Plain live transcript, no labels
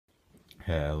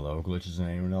Hello, glitches, and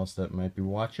anyone else that might be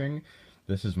watching.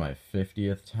 This is my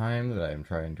 50th time that I am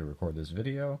trying to record this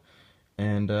video,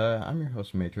 and I'm your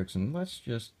host, Matrix, and let's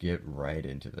just get right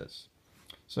into this.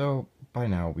 So, by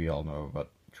now, we all know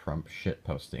about Trump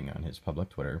shitposting on his public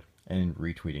Twitter and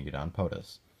retweeting it on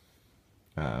POTUS.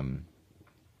 Um,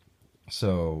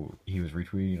 so, he was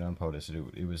retweeting it on POTUS.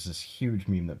 It was this huge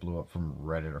meme that blew up from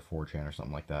Reddit or 4chan or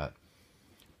something like that.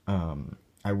 Um,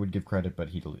 I would give credit, but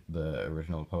the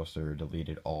original poster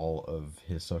deleted all of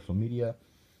his social media.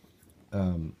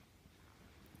 Um,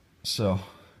 so,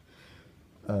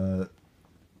 uh,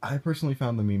 I personally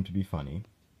found the meme to be funny.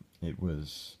 It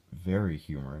was very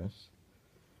humorous.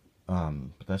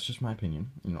 But that's just my opinion.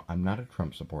 I'm not a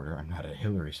Trump supporter. I'm not a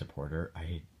Hillary supporter.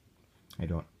 I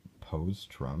don't oppose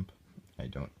Trump. I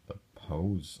don't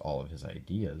oppose all of his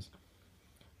ideas.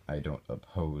 I don't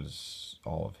oppose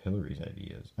all of Hillary's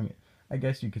ideas. I mean, I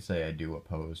guess you could say I do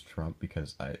oppose Trump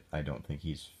because I don't think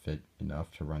he's fit enough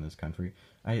to run this country.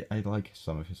 I like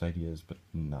some of his ideas, but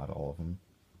not all of them.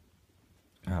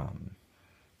 Um,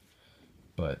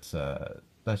 but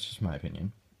that's just my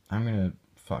opinion. I'm gonna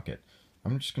fuck it.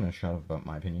 I'm just gonna shut up about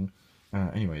my opinion.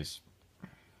 Anyways,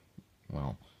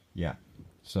 well, yeah.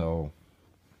 So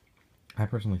I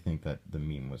personally think that the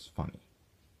meme was funny.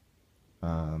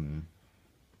 Um,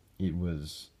 it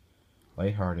was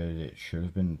lighthearted. It should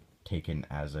have been taken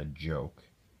as a joke.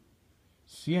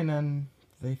 CNN,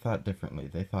 they thought differently.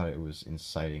 They thought it was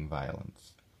inciting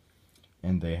violence,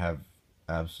 and they have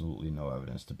absolutely no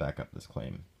evidence to back up this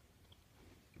claim.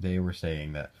 They were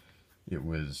saying that it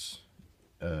was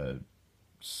uh,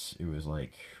 it was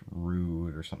like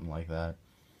rude or something like that.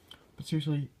 But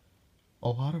seriously, a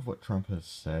lot of what Trump has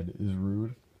said is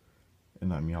rude,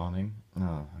 and I'm yawning.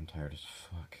 Oh, I'm tired as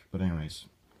fuck. But anyways,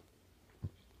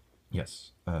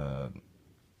 yes,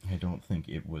 I don't think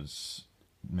it was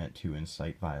meant to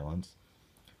incite violence.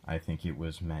 I think it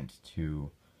was meant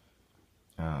to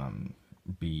um,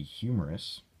 be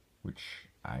humorous, which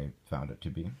I found it to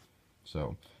be.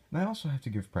 So, and I also have to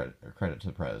give credit to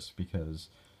the press because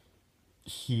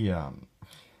he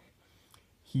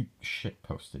he shit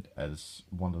posted as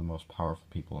one of the most powerful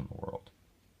people in the world.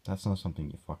 That's not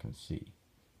something you fucking see.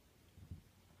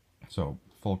 So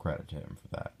full credit to him for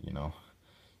that.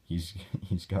 He's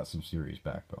he's got some serious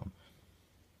backbone.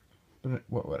 But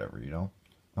whatever.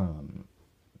 Um,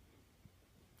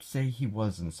 say he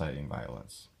was inciting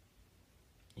violence.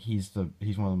 He's one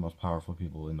of the most powerful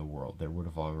people in the world. There would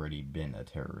have already been a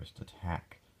terrorist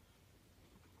attack.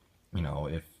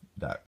 If that